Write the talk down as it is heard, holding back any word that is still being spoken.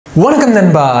வணக்கம்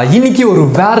நண்பா, இன்னைக்கு ஒரு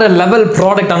வேற லெவல்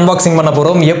ப்ராடக்ட் அன்பாக்சிங் பண்ண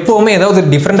போறோம். எப்பவுமே ஏதாவது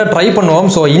டிஃபரெண்டா ட்ரை பண்ணுவோம்.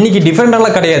 ஸோ இன்னைக்கு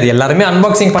டிஃபரெண்டாலாம் கிடையாது, எல்லாருமே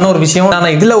அன்பாக்சிங் பண்ண ஒரு விஷயம்.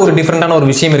 ஆனால் இதுல ஒரு டிஃபரெண்டான ஒரு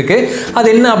விஷயம் இருக்கு. அது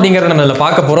என்ன அப்படிங்கறத நம்ம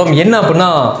பார்க்க போறோம். என்ன அப்படின்னா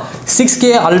 6K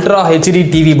ultra HD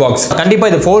TV box. கண்டிப்பா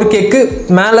இது 4Kக்கு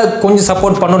மேல கொஞ்சம்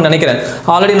சப்போர்ட் பண்ணணும்னு நினைக்கிறேன்.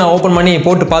 ஆல்ரெடி நான் ஓப்பன் பண்ணி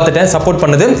போட்டு பார்த்துட்டேன், சப்போர்ட்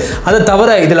பண்ணுது. அதை தவிர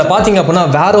இதுல பாத்தீங்க அப்படின்னா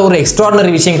வேற ஒரு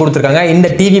எக்ஸ்ட்ராடினரி விஷயம் கொடுத்துருக்காங்க. இந்த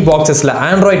டிவி பாக்ஸஸ்ல,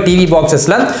 ஆண்ட்ராய்ட் டிவி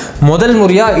பாக்ஸஸ்ல முதல்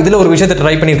முறையா இதுல ஒரு விஷயத்தை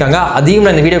ட்ரை பண்ணிருக்காங்க. அதையும்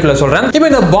நான் இந்த வீடியோக்குள்ள சொல்றேன். இப்போ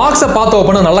இந்த பாக்ஸை பார்த்தோம்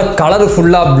அப்படின்னா நல்லா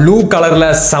கலர்ஃபுல்லா ப்ளூ கலர்ல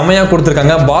செமையா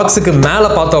கொடுத்துருக்காங்க. பாக்ஸுக்கு மேல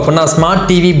பார்த்தோம் அப்படின்னா ஸ்மார்ட்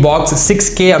டிவி பாக்ஸ்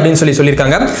 6K அப்படின்னு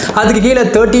சொல்லியிருக்காங்க. அதுக்கு கீழே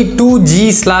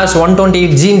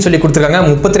 32G/128G சொல்லி கொடுத்துருக்காங்க.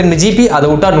 32 GB, அதை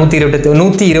விட்டா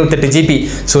 128 GB.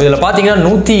 ஸோ இதில் பார்த்தீங்கன்னா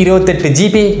 128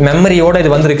 GB மெமரியோட இது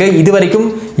வந்திருக்கு. இது வரைக்கும்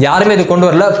யாருமே இது கொண்டு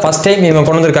வரல, ஃபர்ஸ்ட் டைம் இவங்க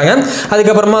கொண்டு வந்திருக்காங்க.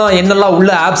 அதுக்கப்புறமா என்னெல்லாம் உள்ள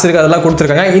ஆப்ஸ் இருக்கு அதெல்லாம்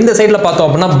கொடுத்துருக்காங்க. இந்த சைடில் பார்த்தோம்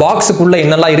அப்படின்னா பாக்ஸுக்குள்ள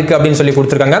என்னெல்லாம் இருக்கு அப்படின்னு சொல்லி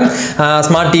கொடுத்துருக்காங்க.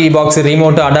 Smart TV box,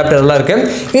 remote, adapter எல்லாம் இருக்கு.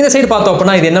 இந்த சைடு பார்த்தோம்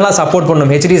அப்படின்னா இது என்னெல்லாம் சப்போர்ட்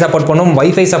பண்ணும், ஹெச்டி சப்போர்ட் பண்ணும்,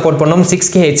 வைஃபை சப்போர்ட் பண்ணும்,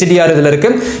 6K HDR இதில் இருக்கு.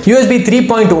 USB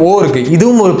 3.0 இருக்கு.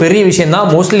 இதுவும் ஒரு பெரிய விஷயம் தான்,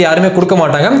 மோஸ்ட்லி யாருமே கொடுக்க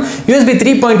மாட்டாங்க. USB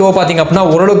 3.0 பார்த்தீங்க அப்படின்னா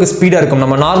ஓரளவுக்கு ஸ்பீடாக இருக்கும்.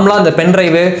 நம்ம நார்மலாக இந்த பென்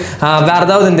டிரைவ் வேற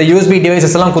ஏதாவது இந்த USB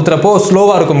டிவைசஸ் எல்லாம் குத்துறப்போ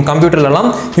ஸ்லோவா இருக்கும் கம்ப்யூட்டர்ல எல்லாம்.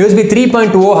 USB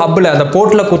 3.0 ஹப்ல அந்த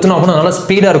போர்ட்ல குத்துனோம் அப்படின்னா நல்லா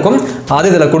ஸ்பீடா இருக்கும். அது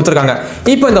இதுல கொடுத்துருக்காங்க.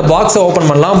 இப்போ இந்த பாக்ஸை ஓபன்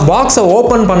பண்ணலாம். பாக்ஸை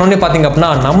ஓபன் பண்ணோன்னே பாத்தீங்க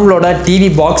அப்படின்னா நம்மளோட டிவி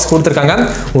பாக்ஸ் கொடுத்துருக்காங்க.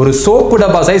 ஒரு சோப்பு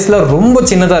டப்பா சைஸ்ல ரொம்ப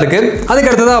சின்னதா இருக்கு. அதுக்கு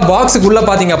அடுத்ததா பாக்ஸுக்குள்ள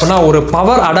பாத்தீங்க அப்படின்னா ஒரு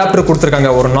பவர் அடாப்டர்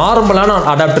கொடுத்துருக்காங்க. ஒரு நார்மலான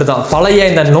அடாப்டர் தான், பழைய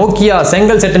இந்த நோக்கியா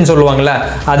செங்கல் செட்டுன்னு சொல்லுவாங்கல்ல,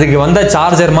 அதுக்கு வந்த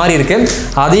சார்ஜர் மாதிரி இருக்கு.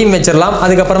 அதையும் வச்சிடலாம்.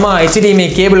 அதுக்கப்புறமா HDMI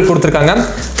கேபிள் கொடுத்துருக்காங்க.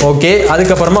 ஓகே,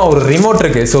 அதுக்கப்புறமா ஒரு ரிமோட்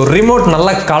இருக்கு. ஸோ ரிமோட்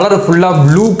நல்லா கலர்ஃபுல்லா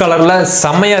ப்ளூ கலர்ல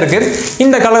செம்மையா இருக்கு.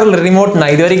 இந்த கலர்ல ரிமோட்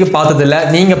நான் இது வரைக்கும் பார்த்தது இல்லை.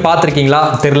 நீங்க பார்த்துருக்கீங்களா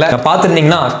தெரியல,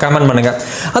 பார்த்துருந்தீங்கன்னா கமெண்ட் பண்ணுங்க.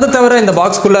 அதை தவிர இந்த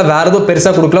பாக்ஸ்க்குள்ள வேற எதுவும்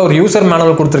பெருசா கொடுக்கல. ஒரு யூசர்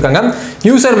மேனுவல் கொடுத்துருக்காங்க.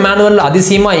 யூசர் மேனுவல்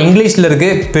அதிசயமா இங்கிலீஷ்ல இருக்கு,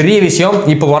 பெரிய விஷயம்.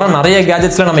 இப்போ வர நிறைய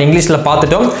கேஜெட்ஸ்ல நம்ம இங்கிலீஷ்ல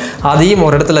பார்த்துட்டோம், அதையும்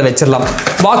ஒரு இடத்துல வச்சிடலாம்.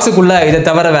 பாக்ஸுக்குள்ள இதை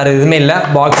தவிர வேற எதுவுமே இல்லை.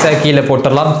 பாக்ஸை கீழே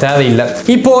போட்டுடலாம், தேவையில்லை.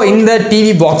 இப்போ இந்த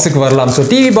டிவி பாக்ஸுக்கு வரலாம். ஸோ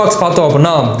டிவி பாக்ஸ் பார்த்தோம்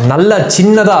அப்படின்னா நல்ல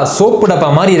சின்னதா சோப்பு டப்பா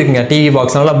மாதிரி இருக்குங்க. டிவி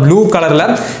பாக்ஸ் நல்லா ப்ளூ கலர்ல.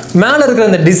 மேல இருக்கிற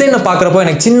இந்த டிசைனை பார்க்கறப்போ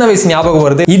எனக்கு சின்ன வயசு ஞாபகம்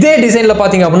வருது. இதே டிசைன்ல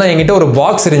பாத்தீங்க அப்படின்னா என்கிட்ட ஒரு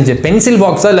பாக்ஸ் இருந்துச்சு. பென்சில்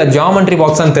பாக்ஸா இல்ல ஜியோமெட்ரி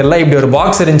பாக்ஸான்னு தெரியல, இப்படி ஒரு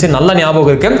பாக்ஸ் இருந்துச்சு. நல்ல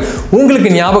ஞாபகம் இருக்கு. உங்களுக்கு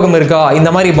ஞாபகம் இருக்கா? இந்த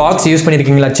மாதிரி பாக்ஸ் யூஸ்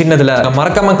பண்ணிருக்கீங்களா சின்னதுல?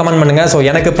 மறக்காம கமெண்ட் பண்ணுங்க. ஸோ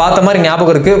எனக்கு பார்த்த மாதிரி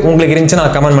ஞாபகம் இருக்கு, உங்களுக்கு இருந்துச்சுன்னா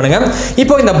கமெண்ட் பண்ணுங்க.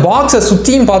 இப்போ இந்த பாக்ஸை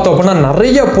சுத்தியும் பார்த்தோம் அப்படின்னா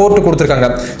நிறைய போர்ட் கொடுத்துருக்காங்க.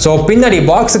 ஸோ பின்னாடி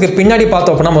பாக்ஸுக்கு பின்னாடி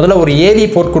பார்த்தோம் அப்படின்னா முதல்ல ஒரு AV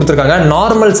போர்ட் கொடுத்துருக்காங்க.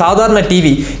 நார்மல் சாதாரண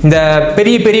டிவி, இந்த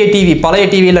பெரிய பெரிய டிவி, பழைய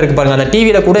டிவியில இருக்கு பாருங்க, அந்த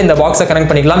டிவியில கூட இந்த பாக்ஸை கனெக்ட்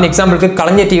பண்ணிக்கலாம். எக்ஸாம்பிளுக்கு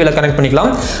கலைஞர் டிவியில கனெக்ட் பண்ணிக்கலாம்.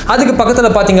 அதுக்கு பக்கத்துல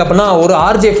பாத்தீங்க அப்படின்னா ஒரு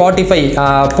RJ45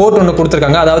 போர்ட் ஒன்று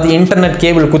கொடுத்துருக்காங்க. அதாவது இன்டர்நெட்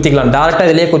கேபிள் குத்திக்கலாம், டைரக்டா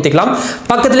இதிலேயே குத்திக்கலாம்.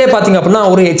 பக்கத்திலே பாத்தீங்க அப்படின்னா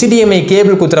ஒரு HDMI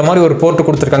கேபிள் குத்துற மாதிரி ஒரு போர்ட்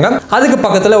கொடுத்துருக்காங்க. அதுக்கு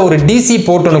பக்கத்துல ஒரு DC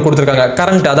போர்ட் ஒன்று கொடுத்துருக்காங்க,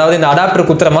 கரண்ட், அதாவது இந்த அடாப்டர்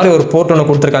குத்துற மாதிரி ஒரு போர்ட் ஒன்று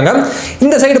கொடுத்துருக்காங்க.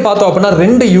 இந்த சைடு பார்த்தோம் அப்படின்னா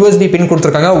 2 USB பின்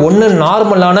கொடுத்துருக்காங்க. ஒன்னு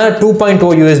நார்மலான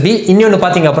 2.0 USB, இன்னொன்னு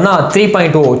பாத்தீங்க அப்படின்னா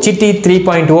 3.0 சிட்டி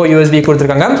 3.0 USB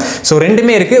கொடுத்துருக்காங்க. ஸோ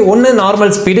ரெண்டுமே இருக்கு. ஒன்னு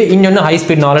நார்மல் ஸ்பீடு, இன்னொன்னு ஹை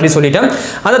ஸ்பீட், நான் ஆல்ரெடி சொல்லிட்டேன்.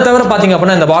 அதை தவிர பாத்தீங்க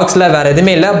அப்படின்னா இந்த பாக்ஸ்ல வேற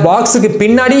எதுவுமே இல்லை. பாக்ஸுக்கு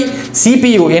பின்னாடி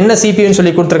CPU, என்ன CPU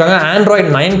சொல்லி கொடுத்துருக்காங்க, Android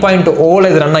 9.0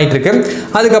 இது ரன் ஆயிட்டு இருக்கு.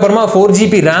 அதுக்கப்புறமா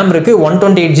 4GB RAM இருக்கு,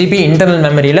 128GB இன்டர்னல்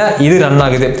மெமரியில இது ரன்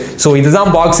ஆகுது. ஸோ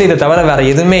இதுதான் பாக்ஸ், இதை தவிர வேற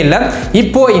எதுவுமே இல்லை.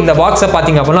 இப்போ இந்த பாக்ஸை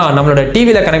பாத்தீங்க அப்படின்னா நம்மளோட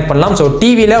டிவியில கனெக்ட் பண்ணலாம். ஸோ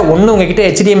டிவியில ஒன்னு உங்ககிட்ட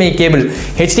HDMI கேபிள்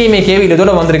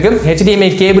இதோட வந்திருக்கு. HDMI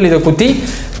கேபிள் இதை குத்தி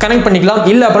கனெக்ட் பண்ணிக்கலாம்.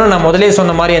 இல்ல அப்படின்னா நான் முதலே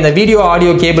சொன்ன மாதிரி அந்த வீடியோ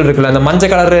ஆடியோ கேபிள் இருக்குல்ல, அந்த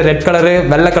மஞ்சள் கலர், ரெட் கலர்,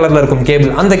 வெள்ளை கலர்ல இருக்கும் கேபிள்,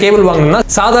 அந்த கேபிள் வாங்கணும்னா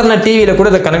சாதாரண டிவியில கூட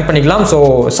இதை கனெக்ட் பண்ணிக்கலாம். ஸோ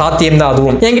சாத்தியம் தான்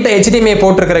அதுவும். என்கிட்ட HDMI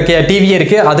போட்டிருக்கிற டிவியே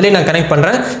இருக்கு, அதுலேயே நான் கனெக்ட்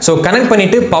பண்றேன். ஸோ கனெக்ட்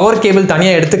பண்ணிட்டு பவர் கேபிள்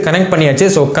தனியாக எடுத்து கனெக்ட் பண்ணியாச்சு.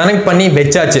 ஸோ கனெக்ட் பண்ணி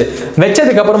வச்சாச்சு.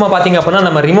 வச்சதுக்கு அப்புறமா பாத்தீங்க அப்படின்னா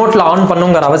நம்ம ரிமோட்ல ஆன்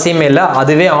பண்ணுங்கிற அவசியமே இல்லை,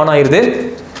 அதுவே ஆன் ஆயிருது.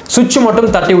 சுவிட்ச்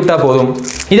மட்டும் தட்டி விட்டா போதும்.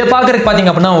 இதை பார்க்கறதுக்கு பாத்தீங்க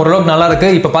அப்படின்னா ஓரளவுக்கு நல்லா இருக்கு.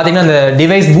 இப்போ பாத்தீங்கன்னா இந்த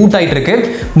டிவைஸ் பூட் ஆயிட்டு இருக்கு.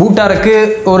 பூட்டா இருக்கு,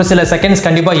 ஒரு சில செகண்ட்ஸ்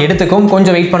கண்டிப்பா எடுத்துக்கும்,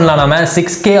 கொஞ்சம் வெயிட் பண்ணலாம். நாம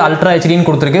 6K அல்ட்ரா ஹெச்டின்னு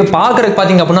கொடுத்துருக்கு. பார்க்கறதுக்கு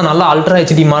பாத்தீங்க அப்படின்னா நல்லா அல்ட்ரா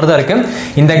HD மாதிரி தான் இருக்கு.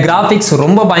 இந்த கிராபிக்ஸ்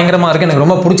ரொம்ப பயங்கரமா இருக்கு, எனக்கு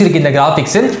ரொம்ப பிடிச்சிருக்கு இந்த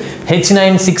கிராபிக்ஸ்.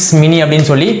 H96 மினி அப்படின்னு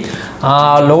சொல்லி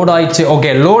லோட் ஆயிடுச்சு.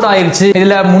 ஓகே, லோட் ஆயிடுச்சு.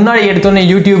 இதுல முன்னாடி எடுத்தோன்னே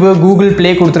யூடியூப், கூகுள் பிளே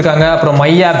கொடுத்துருக்காங்க. அப்புறம்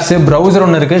மை ஆப்ஸ், ப்ரௌசர்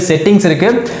ஒன்று இருக்கு, செட்டிங்ஸ் இருக்கு.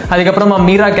 அதுக்கப்புறமா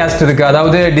மீரா கேஸ்ட் இருக்கு,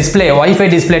 அதாவது டிஸ்பிளே, வைஃபை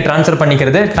டிஸ்பிளே ட்ரான்ஸ்ஃபர்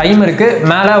பண்ணிக்கிறது. டைம் இருக்கு.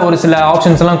 மேல ஒரு சில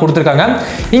ஆப்ஷன்ஸ் எல்லாம் கொடுத்துருக்காங்க.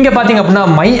 இங்க பாத்தீங்க அப்படின்னா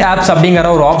மை ஆப்ஸ்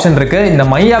அப்படிங்கிற ஒரு ஆப்ஷன் இருக்கு. இந்த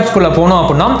மை ஆப்ஸ்குள்ள போனோம்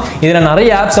அப்படின்னா இதுல நிறைய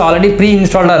ஆப்ஸ் ஆல்ரெடி ப்ரீ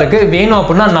இன்ஸ்டால்டா இருக்கு. வேணும்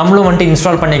அப்படின்னா நம்மளும் வந்துட்டு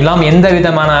இன்ஸ்டால் பண்ணிக்கலாம். எந்த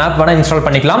விதமான ஆப் வேணா இன்ஸ்டால்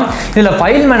பண்ணிக்கலாம். இதுல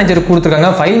ஃபைல் மேனேஜர்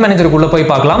கொடுத்துருக்காங்க. ஃபைல் மேனேஜருக்குள்ள போய்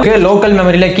பார்க்கலாம். லோக்கல்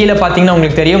மெமரியில கீழே பாத்தீங்கன்னா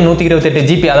உங்களுக்கு தெரியும் 128 128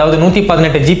 GB அதாவது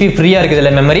 118 GB ஃப்ரீயா இருக்குது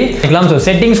இதுல மெமரி. சோ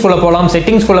செட்டிங்ஸ் குள்ள போலாம்.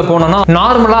 செட்டிங்ஸ் குள்ள போனோம்னா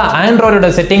நார்மலா ஆண்ட்ராய்டோட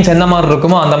செட்டிங்ஸ் எந்த மாதிரி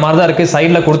இருக்குமோ அந்த மாதிரி தான் இருக்கு.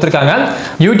 சைடுல கொடுத்திருக்காங்க.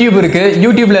 யூடியூப் இருக்கு.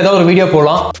 யூடியூப்ல ஏதாவது ஒரு வீடியோ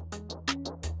போலாம்.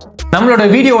 நம்மளோட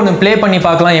வீடியோ ஒன்று ப்ளே பண்ணி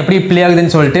பார்க்கலாம் எப்படி ப்ளே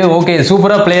ஆகுதுன்னு சொல்லிட்டு. ஓகே,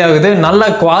 சூப்பரா ப்ளே ஆகுது. நல்ல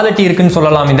குவாலிட்டி இருக்குன்னு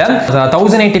சொல்லலாம். இந்த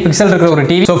 1080 பிக்சல் இருக்கிற ஒரு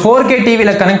டிவி. ஸோ 4K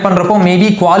டிவியில் கனெக்ட் பண்றப்போ மேபி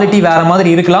குவாலிட்டி வேற மாதிரி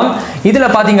இருக்கலாம். இதுல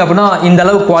பாத்தீங்க அப்படின்னா இந்த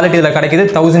அளவு குவாலிட்டி இதுல கிடைக்குது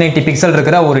 1080 பிக்சல்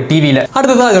இருக்கிற ஒரு டிவியில.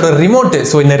 அடுத்தது அதோட ரிமோட்.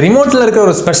 ஸோ இந்த ரிமோட்ல இருக்கிற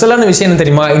ஒரு ஸ்பெஷலான விஷயம் என்ன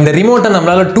தெரியுமா? இந்த ரிமோட்டை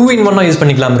நம்மளால 2-in-1 யூஸ்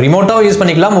பண்ணிக்கலாம். ரிமோட்டாவும் யூஸ்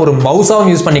பண்ணிக்கலாம், ஒரு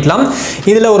மவுஸாவும் யூஸ் பண்ணிக்கலாம்.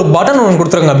 இதுல ஒரு பட்டன் ஒன்று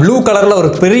கொடுத்துருக்காங்க. ப்ளூ கலர்ல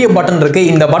ஒரு பெரிய பட்டன் இருக்கு.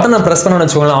 இந்த பட்டனை பிரஸ் பண்ண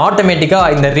வச்சுக்கோங்களேன், ஆட்டோமேட்டிக்கா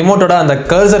இந்த ரிமோட்டோட அந்த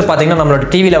கர்சர் நம்மளோட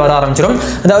டிவில வர ஆரம்பிச்சிடும்.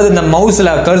 அதாவது இந்த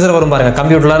மவுஸ்ல கர்சர் வரும் பாருங்க,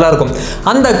 கம்ப்யூட்டர்ல இருக்கும்.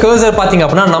 அந்த கர்சர் பாத்தீங்க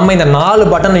அப்படின்னா நம்ம இந்த 4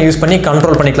 பட்டனை யூஸ் பண்ணி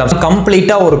கண்ட்ரோல் பண்ணிக்கலாம்.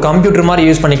 கம்ப்ளீட்டா ஒரு கம்ப்யூட்டர் மாதிரி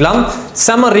யூஸ் பண்ணிக்கலாம்.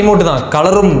 செம ரிமோட் தான்,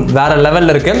 கலரும் வேற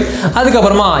லெவல்ல இருக்கு.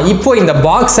 அதுக்கப்புறமா இப்போ இந்த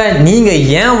பாக்ஸை நீங்க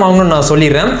ஏன் வாங்கணும்னு நான்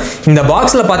சொல்லிடுறேன். இந்த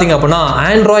பாக்ஸ்ல பாத்தீங்க அப்படின்னா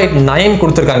Android 9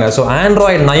 கொடுத்திருக்காங்க. ஸோ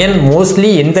Android 9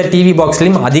 மோஸ்ட்லி எந்த டிவி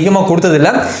பாக்ஸ்லயும் அதிகமா கொடுத்தது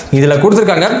இல்ல, இதுல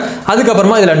கொடுத்திருக்காங்க.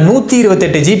 அதுக்கப்புறமா இதுல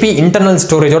 128 GB இன்டர்னல்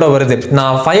ஸ்டோரேஜோட வருது.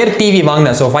 நான் ஃபயர் டிவி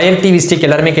வாங்கினேன். ஸோ ஃபயர் டிவி ஸ்டிக்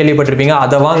எல்லாருமே கேள்விப்பட்டிருப்பீங்க,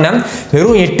 அதை வாங்கினேன்.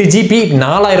 வெறும் 8 GB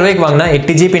 4000 ரூபாய்க்கு வாங்கினேன்.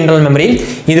 8 GB இன்டர்னல் மெமரி.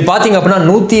 இது பாத்தீங்க அப்படின்னா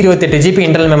 128 GB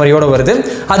இன்டர்னல் மெமரியோட வருது.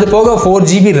 அது போக 4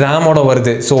 GB ரேமோட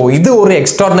வருது. ஸோ இது ஒரு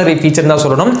எக்ஸ்ட்ராடினரி ஃபீச்சர் தான்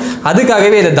சொல்லணும்.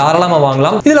 அதுக்காகவே இதை தாராளமா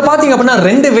வாங்கலாம். இதுல பாத்தீங்க அப்படின்னா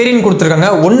 2 வேரியன்ட் கொடுத்திருக்காங்க.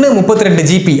 ஒன்னு 32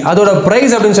 GB. அதோட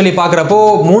பிரைஸ் அப்படின்னு சொல்லி பாக்குறப்போ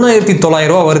 3900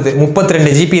 ரூபாய் வருது.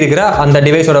 32 GB இருக்கிற அந்த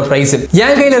டிவைஸோட பிரைஸ்.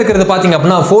 என் கையில இருக்கிறது பாத்தீங்க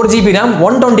அப்படின்னா 4 GB RAM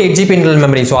 128 GB internal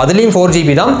memory. So அதுலயும் 4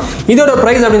 GB தான். இதோட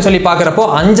பிரைஸ் அப்படின்னு சொல்லி பாக்குறப்போ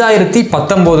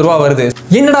 5019 ரூபாய் வருது.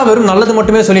 என்னடா வெறும் நல்லது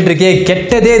மட்டுமே சொல்லிட்டு இருக்கே,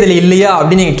 கெட்டதே இதுல இல்லையா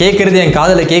அப்படின்னு நீங்க கேட்கறது என்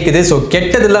காதுல கேக்குது. சோ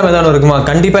கெட்டது எல்லாம் ஏதாவது இருக்குமா?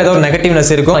 கண்டிப்பா ஏதோ ஒரு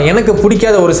நெகட்டிவ்னஸ் இருக்கும். எனக்கு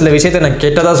பிடிக்காத ஒரு சில விஷயத்தை நான்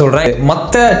கெட்டதா சொல்றேன்.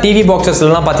 மத்த டிவி பாக்ஸஸ்ல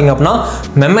எல்லாம் பாத்தீங்க அப்படின்னா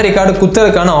மெமரி கார்டு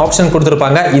குத்துறதுக்கான ஆப்ஷன்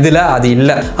கொடுத்திருப்பாங்க. இதுல அது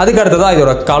இல்ல. அதுக்கு அடுத்ததா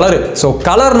இதோட கலர். சோ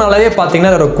கலர்னாலே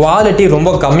பாத்தீங்கன்னா இதோட குவாலிட்டி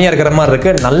ரொம்ப கம்மியா இருக்கிற மாதிரி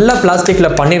இருக்கு. நல்ல பிளாஸ்டிக்ல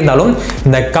பண்ணிருந்தாலும்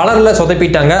இந்த கலர்ல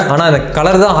சொதப்பிட்டாங்க. ஆனா இந்த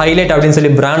கலர் தான் ஹைலைட் அப்படின்னு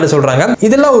சொல்லி பிராண்ட் சொல்றாங்க.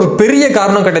 இதெல்லாம் ஒரு பெரிய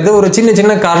காரணம் கிடையாது, ஒரு சின்ன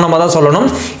சின்ன காரணமா தான் சொல்லணும்.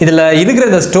 இதுல இருக்கிற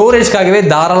இந்த ஸ்டோரேஜ்காகவே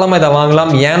தாராளமா இதை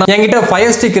வாங்கலாம். ஏன்னா என்கிட்ட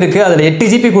ஃபயர் ஸ்டிக் இருக்கு, அதுல 8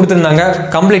 GB கொடுத்திருந்தாங்க,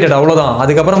 கம்ப்ளீட்டட் அவ்வளவுதான்.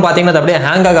 அதுக்கப்புறம் பாத்தீங்கன்னா அப்படியே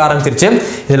ஹேங் ஆக ஆரம்பிச்சிருச்சு.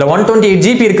 இதுல 128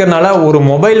 GB இருக்கிறனால ஒரு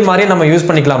மொபைல் மாதிரியே நம்ம யூஸ்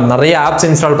பண்ணிக்கலாம். நிறைய ஆப்ஸ்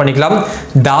இன்ஸ்டால் பண்ணிக்கலாம்,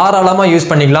 தாராளமா யூஸ்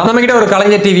பண்ணிக்கலாம். நம்ம கிட்ட ஒரு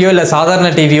கலைஞர் டிவியோ இல்ல சாதாரண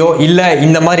டிவியோ இல்ல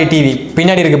இந்த மாதிரி டிவி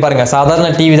பின்னாடி இருக்கு பாருங்க, சாதாரண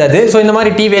டிவி தான் இது. ஸோ இந்த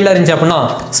மாதிரி டிவி எல்லாம் இருந்துச்சு அப்படின்னா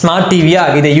ஸ்மார்ட் டிவியா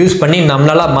இதை யூஸ் பண்ணி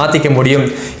நம்மளால மாத்திக்க முடியும்.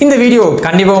 இந்த வீடியோ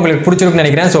கண்டிப்பா உங்களுக்கு பிடிச்சிருக்கும்னு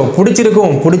நினைக்கிறேன். ஸோ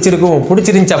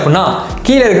பிடிச்சிருந்துச்சு அப்படின்னா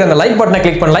கீழே இருக்கிற அந்த லைக் பட்டனை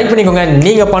கிளிக் பண்ணி லைக் பண்ணிக்கோங்க.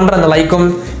 நீங்க பண்ற அந்த லைக்கும்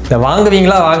இதை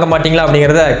வாங்குவீங்களா வாங்க மாட்டீங்களா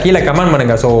அப்படிங்கிறத கீழே கமெண்ட்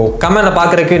பண்ணுங்க. ஸோ கமெண்ட்டை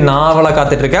பார்க்கறதுக்கு நான் அவளை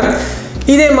காத்துட்டு இருக்கேன்.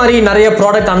 இதே மாதிரி நிறைய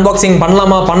ப்ராடக்ட் அன்பாக்சிங்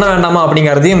பண்ணலாமா பண்ண வேண்டாமா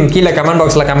அப்படிங்கிறதையும் கீழே கமெண்ட்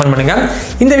பாக்ஸில் கமெண்ட் பண்ணுங்க.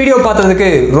 இந்த வீடியோ பார்த்ததுக்கு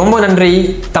ரொம்ப நன்றி.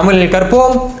 தமிழில்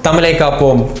கற்போம், தமிழை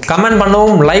காப்போம். கமெண்ட்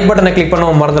பண்ணவும் லைக் பட்டனை கிளிக்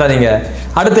பண்ணவும் மறந்துடாதீங்க.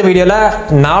 அடுத்த வீடியோவில்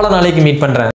நாளைக்கு மீட் பண்றேன்.